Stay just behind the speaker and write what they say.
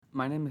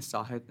My name is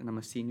Sahid, and I'm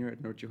a senior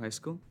at Northview High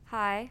School.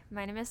 Hi,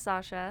 my name is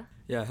Sasha.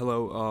 Yeah,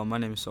 hello. My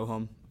name is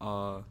Soham.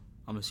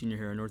 I'm a senior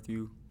here at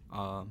Northview.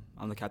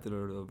 I'm the captain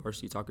of the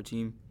varsity soccer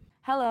team.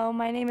 Hello,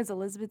 my name is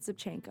Elizabeth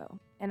Zubchenko,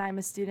 and I'm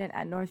a student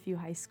at Northview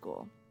High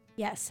School.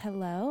 Yes,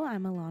 hello,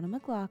 I'm Alana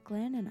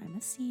McLaughlin, and I'm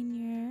a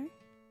senior.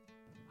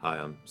 Hi,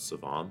 I'm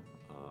Savam.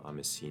 I'm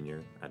a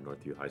senior at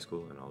Northview High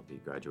School, and I'll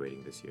be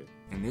graduating this year.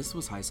 And this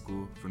was high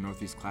school for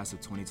Northview's class of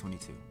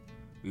 2022.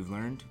 We've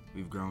learned,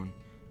 we've grown,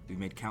 we've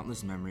made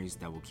countless memories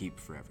that will keep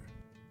forever.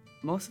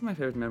 Most of my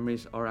favorite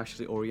memories are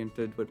actually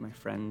oriented with my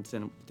friends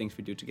and things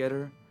we do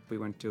together. We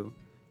went to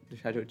the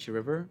Chattahoochee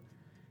River.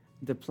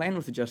 The plan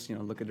was to just,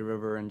 look at the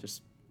river and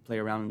just play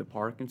around in the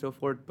park and so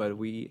forth, but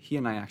he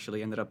and I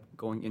actually ended up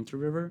going into the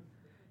river,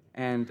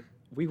 and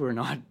we were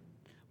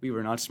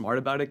not smart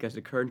about it because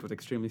the current was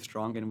extremely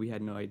strong and we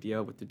had no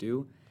idea what to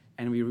do.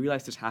 And we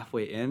realized this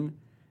halfway in,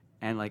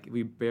 and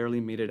we barely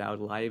made it out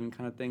alive and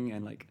kind of thing,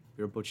 and we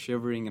were both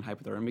shivering and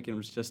hypothermic, and it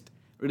was just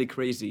really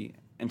crazy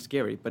and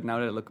scary. But now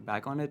that I look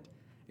back on it,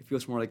 it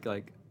feels more like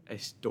a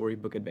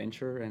storybook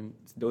adventure, and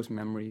it's those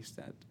memories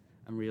that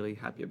I'm really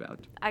happy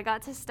about. I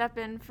got to step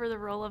in for the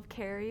role of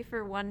Carrie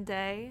for one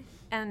day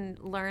and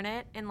learn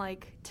it in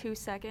 2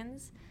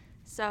 seconds.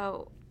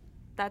 So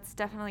that's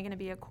definitely going to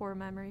be a core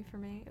memory for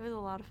me. It was a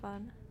lot of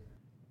fun.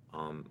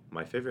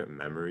 My favorite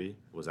memory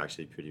was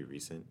actually pretty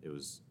recent. It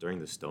was during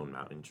the Stone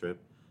Mountain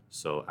trip.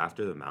 So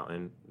after the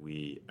mountain,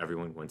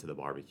 everyone went to the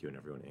barbecue and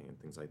everyone ate and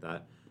things like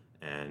that.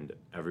 And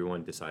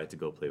everyone decided to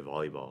go play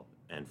volleyball.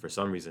 And for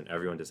some reason,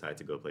 everyone decided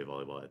to go play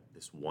volleyball at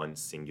this one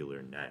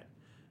singular net.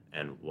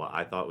 And what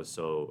I thought was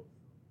so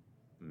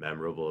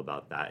memorable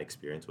about that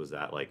experience was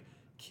that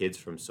kids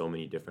from so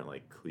many different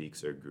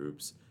cliques or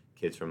groups,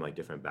 kids from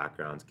different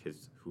backgrounds,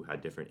 kids who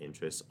had different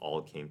interests,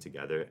 all came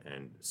together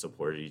and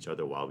supported each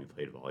other while we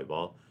played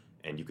volleyball.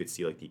 And you could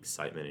see the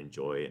excitement and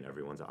joy in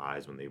everyone's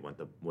eyes when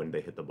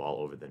they hit the ball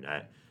over the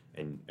net,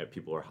 and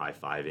people were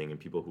high-fiving, and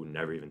people who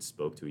never even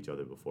spoke to each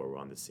other before were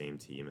on the same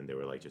team, and they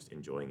were just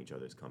enjoying each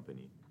other's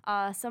company.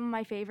 Some of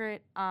my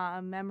favorite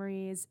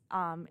memories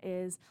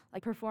is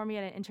performing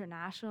at an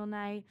international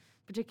night,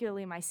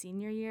 particularly my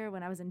senior year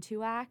when I was in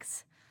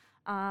 2X,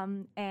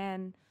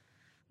 and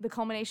the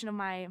culmination of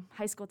my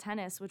high school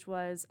tennis, which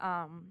was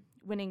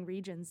winning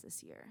regions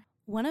this year.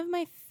 One of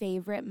my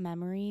favorite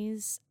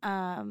memories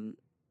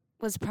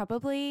was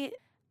probably,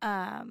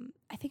 I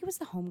think it was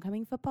the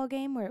homecoming football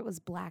game where it was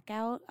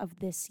blackout of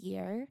this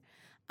year.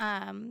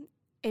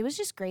 It was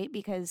just great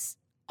because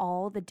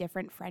all the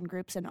different friend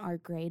groups in our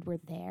grade were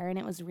there, and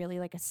it was really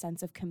a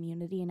sense of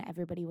community, and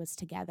everybody was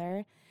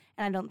together.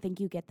 And I don't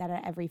think you get that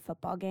at every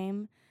football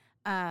game.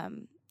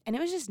 And it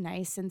was just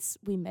nice since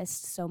we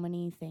missed so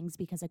many things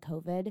because of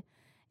COVID.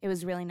 It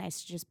was really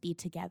nice to just be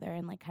together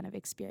and kind of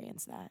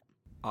experience that.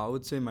 I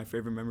would say my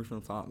favorite memory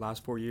from the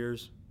last 4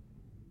 years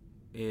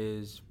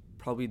is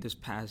probably this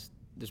past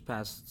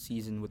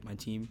season with my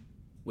team,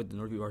 with the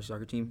Northview varsity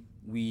soccer team.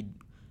 We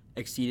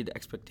exceeded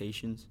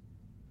expectations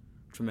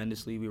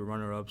tremendously. We were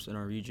runner-ups in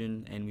our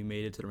region, and we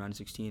made it to the round of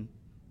 16,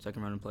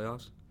 second round in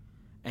playoffs.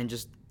 And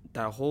just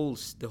the whole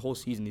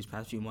season, these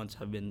past few months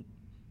have been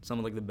some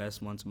of the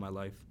best months of my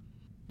life.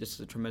 Just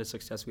the tremendous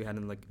success we had,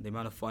 and the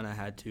amount of fun I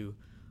had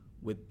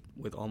with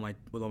all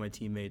my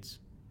teammates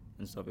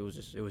and stuff. It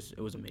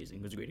was amazing.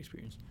 It was a great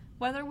experience.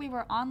 Whether we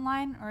were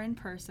online or in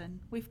person,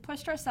 we've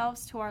pushed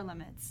ourselves to our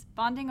limits,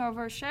 bonding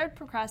over shared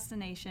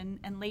procrastination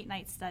and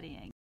late-night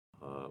studying.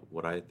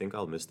 What I think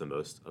I'll miss the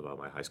most about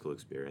my high school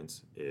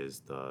experience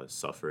is the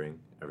suffering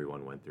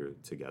everyone went through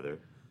together.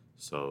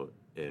 So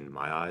in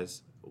my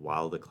eyes,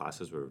 while the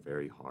classes were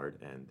very hard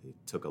and they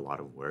took a lot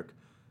of work,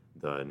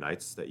 the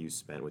nights that you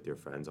spent with your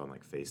friends on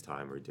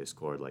FaceTime or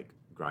Discord,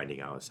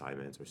 grinding out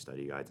assignments or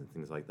study guides and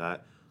things like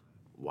that,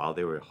 while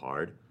they were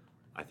hard,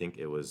 I think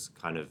it was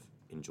kind of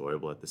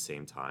enjoyable at the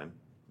same time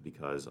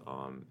because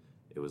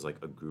it was a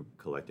group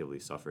collectively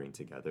suffering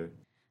together.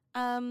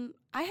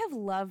 I have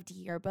loved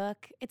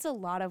yearbook. It's a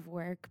lot of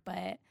work,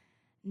 but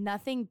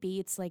nothing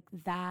beats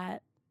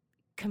that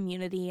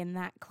community in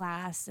that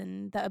class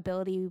and the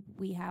ability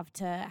we have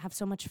to have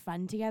so much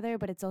fun together,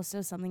 but it's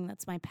also something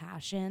that's my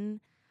passion.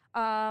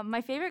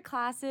 My favorite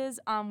classes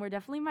were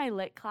definitely my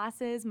lit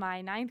classes,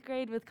 my 9th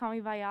grade with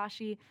Kami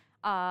Bayashi,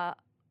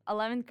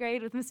 11th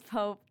grade with Miss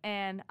Pope,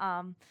 and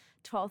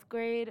 12th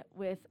grade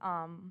with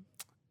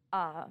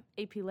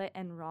AP Lit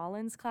and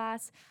Rollins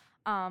class.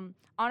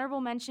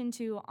 Honorable mention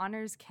to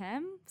Honors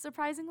Chem,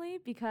 surprisingly,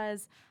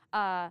 because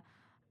I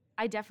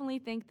definitely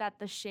think that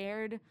the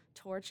shared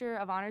torture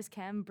of Honors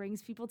Chem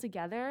brings people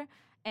together,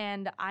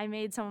 and I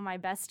made some of my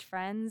best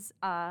friends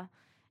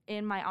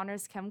in my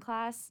Honors Chem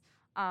class,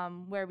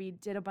 where we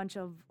did a bunch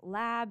of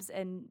labs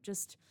and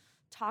just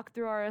talked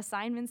through our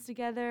assignments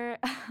together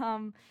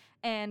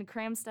and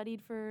cram studied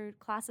for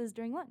classes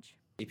during lunch.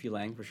 AP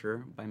Lang, for sure,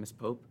 by Miss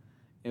Pope.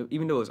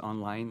 Even though it was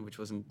online, which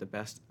wasn't the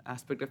best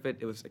aspect of it,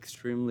 it was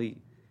extremely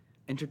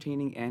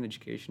entertaining and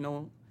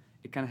educational.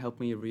 It kind of helped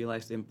me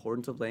realize the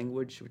importance of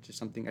language, which is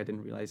something I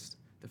didn't realize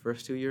the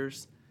first 2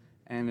 years.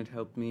 And it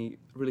helped me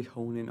really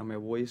hone in on my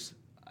voice,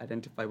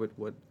 identify with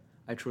what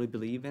I truly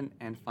believe in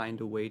and find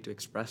a way to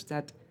express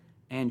that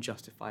and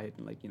justify it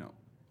and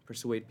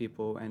persuade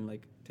people and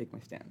take my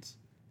stance.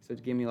 So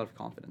it gave me a lot of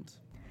confidence.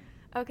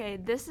 Okay,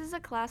 this is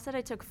a class that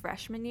I took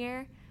freshman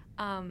year,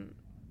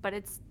 but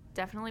it's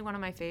definitely one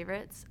of my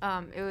favorites.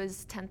 It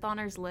was 10th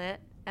Honors Lit,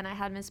 and I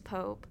had Miss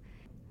Pope.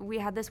 We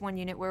had this one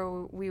unit where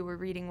we were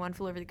reading One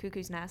Flew Over the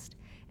Cuckoo's Nest,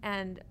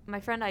 and my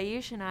friend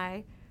Ayush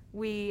and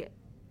we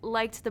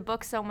liked the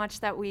book so much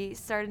that we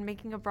started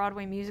making a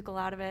Broadway musical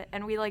out of it,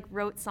 and we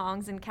wrote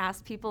songs and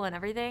cast people and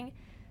everything.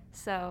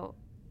 So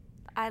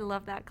I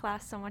love that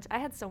class so much. I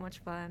had so much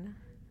fun.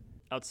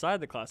 Outside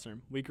the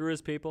classroom, we grew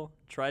as people,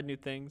 tried new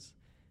things.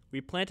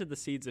 We planted the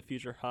seeds of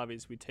future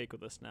hobbies we take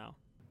with us now.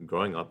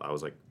 Growing up, I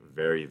was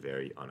very,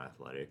 very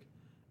unathletic,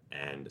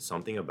 and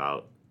something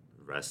about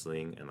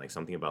wrestling and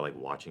something about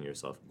watching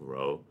yourself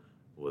grow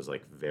was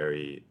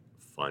very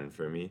fun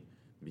for me,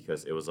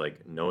 because it was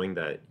knowing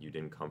that you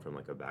didn't come from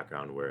a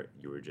background where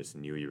you were just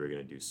knew you were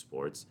going to do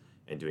sports,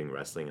 and doing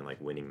wrestling and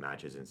winning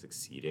matches and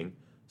succeeding.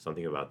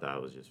 Something about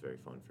that was just very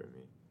fun for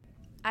me.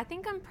 I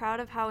think I'm proud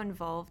of how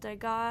involved I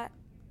got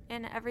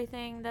in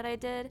everything that I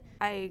did.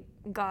 I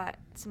got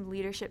some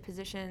leadership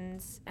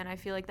positions, and I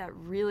feel like that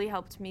really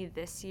helped me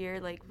this year,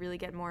 really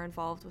get more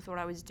involved with what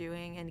I was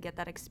doing and get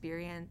that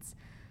experience.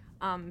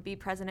 Be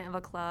president of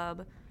a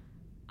club,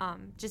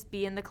 just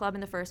be in the club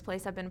in the first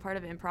place. I've been part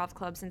of improv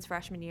club since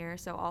freshman year,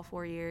 so all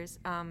 4 years.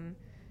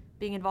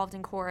 Being involved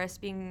in chorus,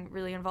 being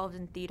really involved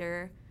in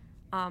theater.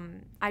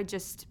 I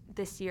just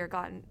this year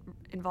got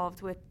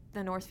involved with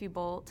the Northview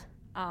Bolt,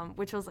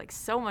 which was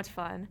so much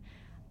fun.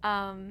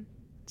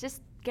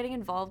 Just getting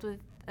involved with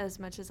as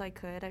much as I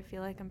could. I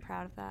feel like I'm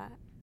proud of that.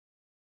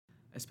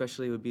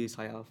 Especially would be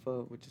Psi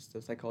Alpha, which is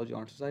the Psychology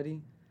Honor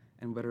Society.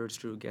 And whether it's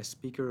through guest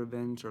speaker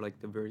events or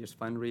the various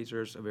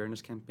fundraisers,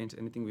 awareness campaigns,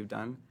 anything we've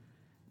done,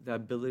 the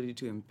ability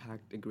to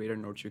impact the greater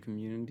Northview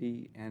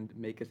community and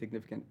make a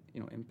significant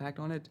impact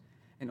on it,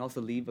 and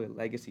also leave a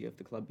legacy of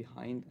the club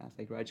behind as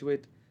I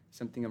graduate,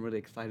 something I'm really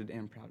excited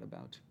and proud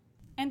about.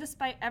 And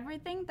despite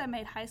everything that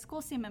made high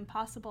school seem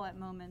impossible at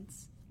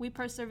moments, we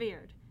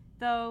persevered,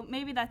 though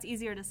maybe that's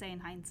easier to say in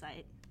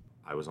hindsight.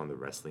 I was on the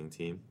wrestling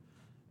team,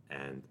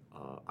 and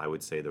I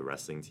would say the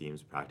wrestling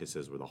team's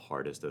practices were the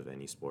hardest of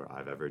any sport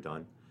I've ever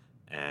done.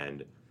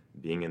 And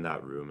being in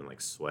that room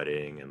and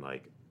sweating and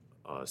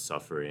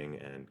suffering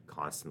and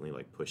constantly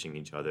pushing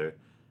each other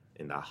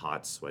in that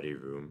hot, sweaty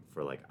room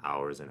for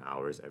hours and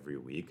hours every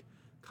week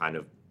kind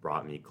of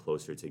brought me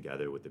closer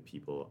together with the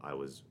people I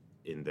was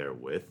in there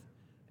with.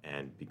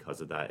 And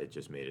because of that, it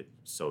just made it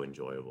so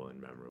enjoyable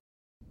and memorable.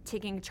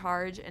 Taking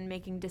charge and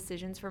making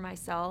decisions for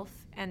myself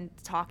and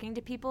talking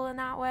to people in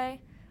that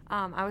way.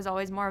 I was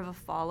always more of a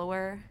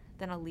follower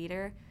than a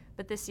leader,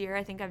 but this year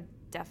I think I've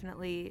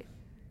definitely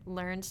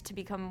learned to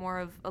become more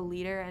of a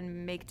leader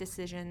and make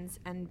decisions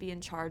and be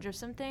in charge of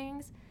some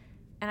things.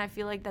 And I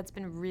feel like that's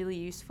been really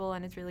useful,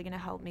 and it's really going to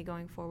help me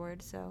going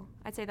forward. So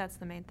I'd say that's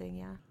the main thing,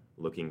 yeah.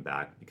 Looking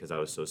back, because I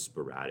was so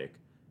sporadic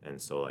and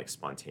so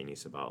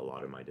spontaneous about a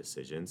lot of my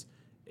decisions,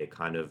 it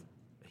kind of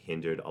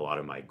hindered a lot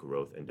of my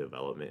growth and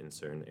development in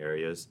certain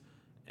areas.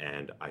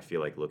 And I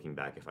feel like looking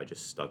back, if I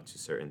just stuck to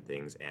certain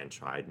things and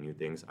tried new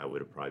things, I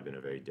would have probably been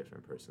a very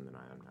different person than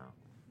I am now.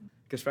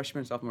 Because freshman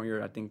and sophomore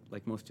year, I think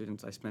most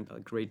students, I spent a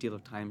great deal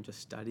of time just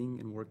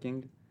studying and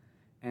working.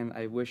 And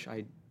I wish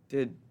I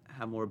did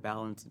have more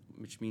balance,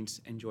 which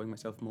means enjoying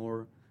myself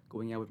more,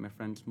 going out with my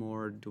friends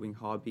more, doing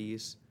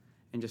hobbies,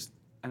 and just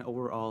an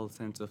overall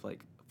sense of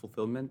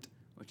fulfillment,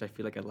 which I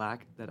feel like I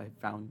lack that I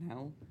found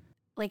now.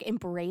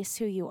 Embrace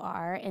who you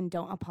are and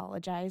don't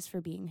apologize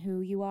for being who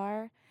you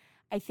are.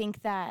 I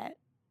think that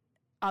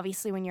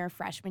obviously when you're a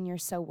freshman, you're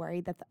so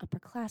worried that the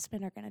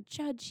upperclassmen are going to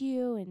judge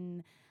you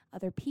and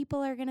other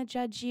people are going to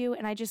judge you.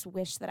 And I just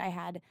wish that I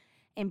had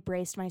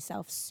embraced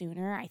myself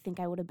sooner. I think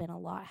I would have been a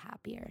lot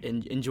happier.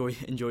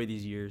 Enjoy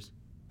these years.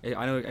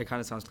 I know it kind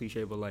of sounds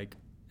cliche, but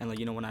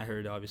when I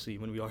heard, obviously,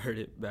 when we all heard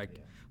it back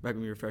when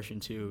we were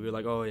freshmen too, we were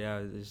like, oh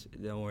yeah,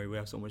 don't worry, we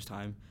have so much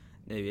time.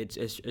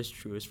 It's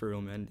true. It's for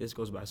real, man. This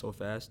goes by so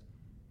fast.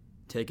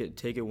 Take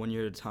it 1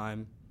 year at a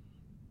time,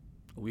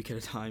 a week at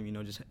a time.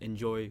 Just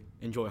enjoy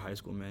high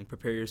school, man.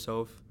 Prepare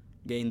yourself,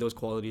 gain those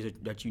qualities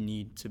that you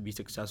need to be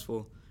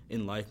successful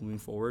in life moving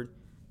forward.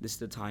 This is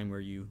the time where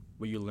you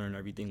learn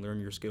everything, learn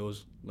your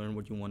skills, learn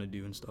what you want to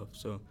do and stuff.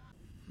 So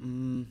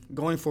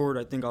going forward,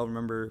 I think I'll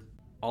remember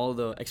all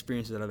the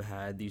experiences that I've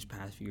had these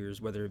past few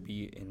years, whether it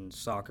be in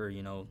soccer,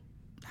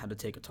 how to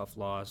take a tough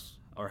loss,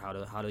 or how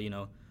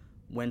to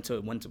when's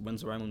the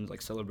right moment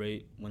to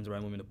celebrate, when's the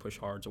right moment to push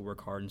hard, to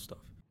work hard and stuff.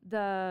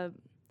 The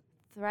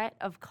threat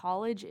of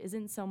college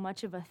isn't so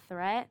much of a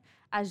threat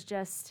as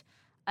just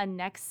a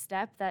next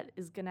step that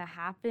is going to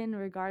happen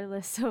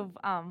regardless of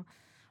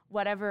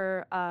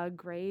whatever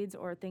grades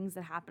or things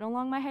that happen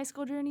along my high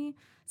school journey.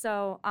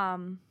 So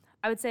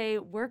I would say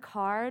work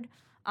hard,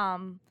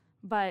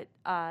 but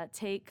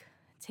take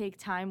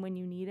time when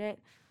you need it.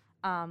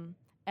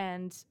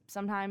 And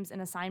sometimes an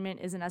assignment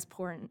isn't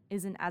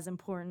as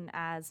important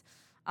as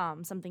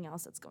something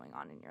else that's going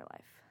on in your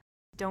life.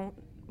 Don't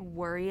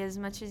worry as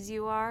much as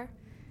you are,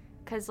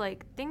 because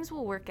like things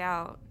will work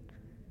out.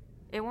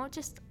 It won't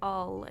just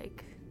all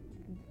like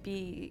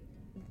be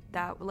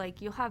that,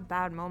 like you'll have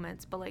bad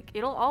moments, but like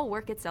it'll all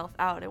work itself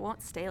out. It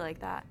won't stay like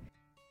that.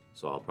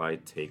 So I'll probably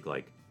take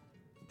like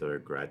the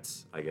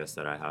regrets, I guess,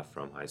 that I have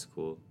from high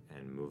school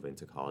and move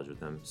into college with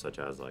them, such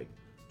as like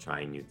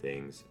trying new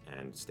things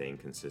and staying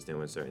consistent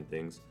with certain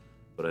things.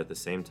 But at the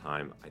same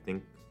time, I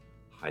think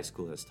high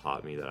school has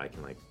taught me that I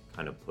can like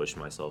kind of push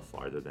myself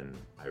farther than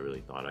I really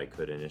thought I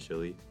could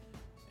initially.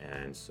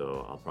 And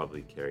so I'll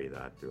probably carry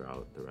that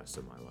throughout the rest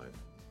of my life.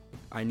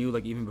 I knew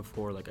like even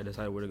before like I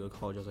decided where to go to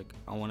college, I was like,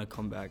 I want to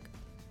come back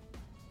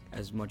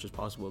as much as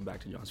possible back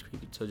to Johns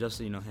Creek. So just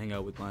to, hang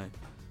out with my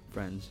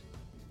friends.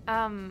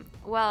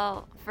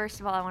 Well, first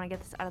of all, I want to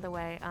get this out of the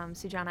way.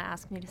 Sujana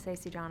asked me to say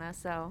Sujana,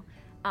 so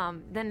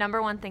the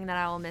number one thing that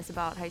I will miss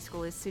about high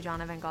school is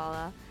Sujana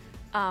Vangala,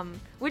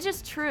 which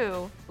is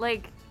true.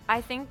 Like, I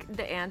think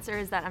the answer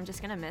is that I'm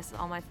just going to miss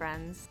all my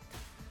friends.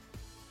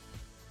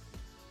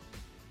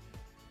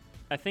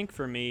 I think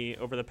for me,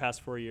 over the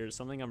past 4 years,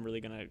 something I'm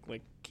really gonna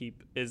like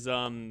keep is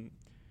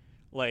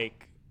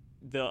like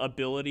the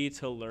ability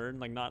to learn,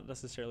 like not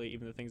necessarily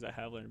even the things I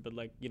have learned, but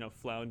like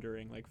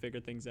floundering, like figure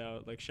things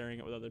out, like sharing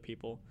it with other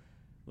people.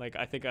 Like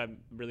I think I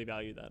really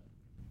value that.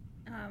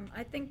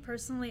 I think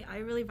personally, I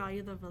really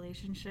value the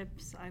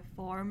relationships I've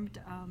formed,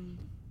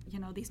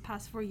 these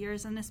past 4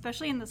 years, and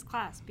especially in this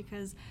class,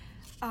 because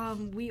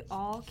we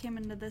all came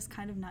into this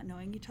kind of not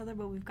knowing each other,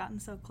 but we've gotten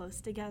so close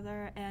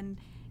together, and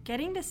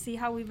getting to see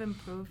how we've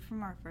improved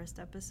from our first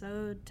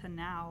episode to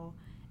now,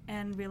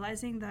 and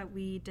realizing that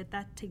we did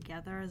that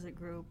together as a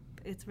group,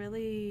 it's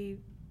really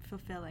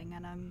fulfilling,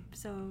 and I'm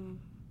so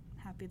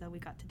happy that we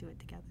got to do it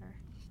together.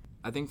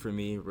 I think for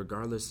me,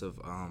 regardless of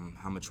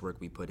how much work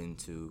we put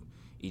into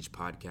each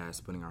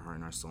podcast, putting our heart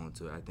and our soul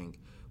into it, I think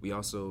we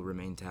also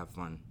remain to have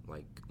fun,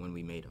 like when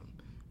we made them.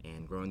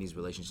 And growing these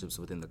relationships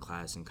within the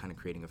class and kind of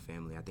creating a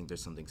family, I think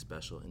there's something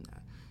special in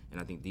that. And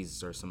I think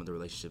these are some of the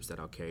relationships that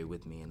I'll carry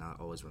with me and I'll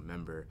always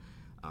remember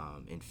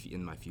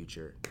in my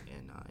future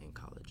and in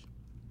college.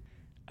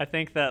 I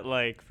think that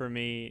like for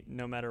me,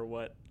 no matter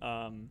what,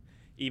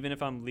 even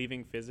if I'm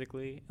leaving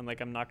physically and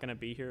like I'm not gonna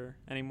be here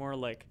anymore,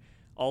 like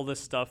all this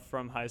stuff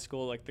from high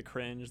school, like the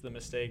cringe, the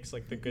mistakes,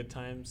 like the good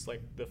times,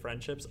 like the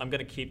friendships, I'm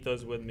gonna keep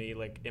those with me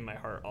like in my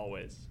heart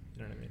always.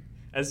 You know what I mean?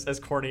 As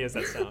corny as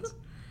that sounds.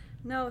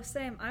 No,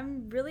 same.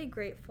 I'm really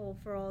grateful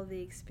for all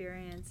the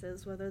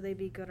experiences, whether they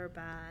be good or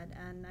bad.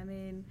 And I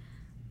mean,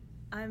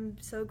 I'm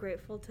so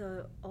grateful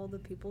to all the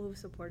people who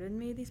supported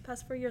me these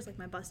past 4 years, like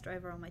my bus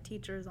driver, all my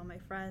teachers, all my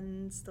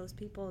friends, those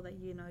people that,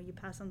 you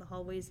pass on the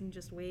hallways and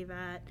just wave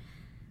at.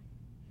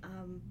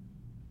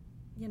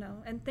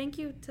 And thank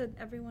you to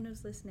everyone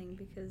who's listening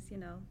because,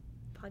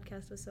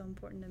 podcast was so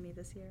important to me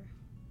this year.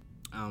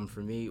 For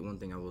me, one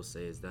thing I will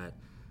say is that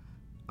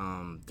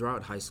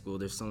throughout high school,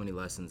 there's so many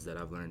lessons that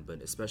I've learned,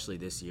 but especially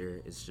this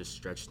year, it's just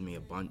stretched me a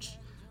bunch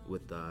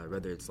with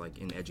whether it's like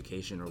in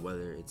education or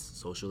whether it's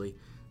socially.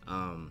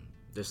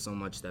 There's so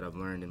much that I've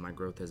learned and my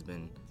growth has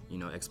been,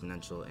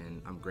 exponential,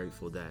 and I'm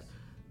grateful that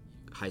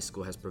high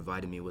school has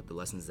provided me with the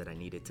lessons that I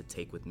needed to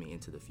take with me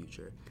into the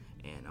future,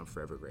 and I'm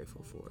forever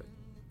grateful for it.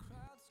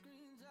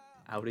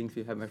 Outings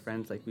we've had my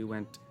friends, like we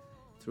went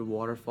through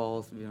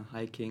waterfalls,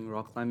 hiking,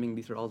 rock climbing.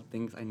 These are all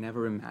things I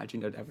never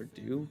imagined I'd ever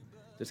do,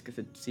 just because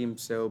it seemed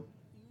so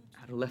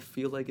out of left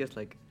field, I guess.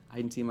 Like I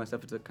didn't see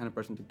myself as the kind of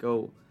person to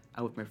go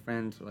out with my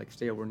friends or like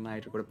stay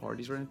overnight or go to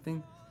parties or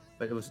anything.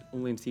 But it was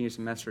only in senior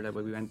semester that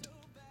we went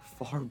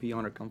far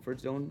beyond our comfort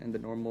zone and the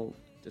normal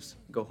just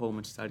go home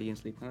and study and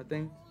sleep kind of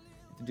thing,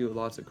 to do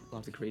lots of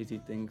crazy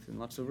things and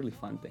lots of really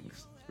fun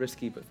things.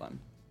 Risky but fun.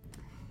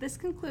 This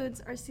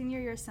concludes our senior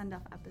year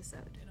send-off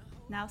episode.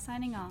 Now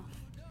signing off.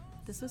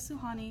 This was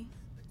Suhani.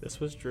 This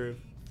was Drew.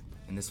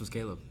 And this was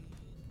Caleb.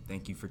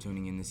 Thank you for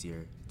tuning in this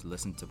year to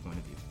listen to Point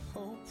of View.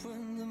 Hope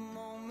when the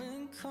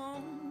moment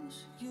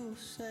comes, you'll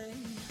say,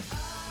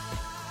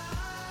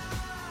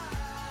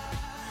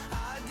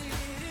 I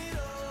did it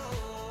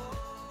all.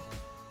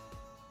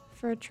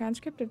 For a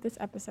transcript of this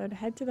episode,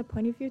 head to the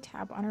Point of View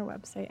tab on our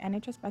website,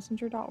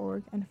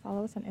 nhsmessenger.org, and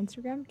follow us on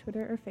Instagram,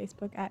 Twitter, or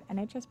Facebook at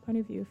NHS Point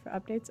of View for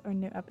updates or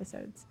new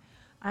episodes.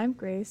 I'm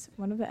Grace,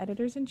 one of the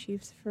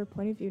editors-in-chiefs for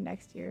Point of View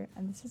next year,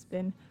 and this has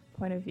been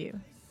Point of View.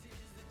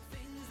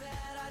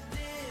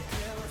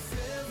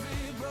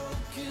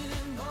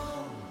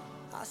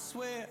 I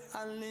swear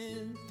I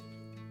lived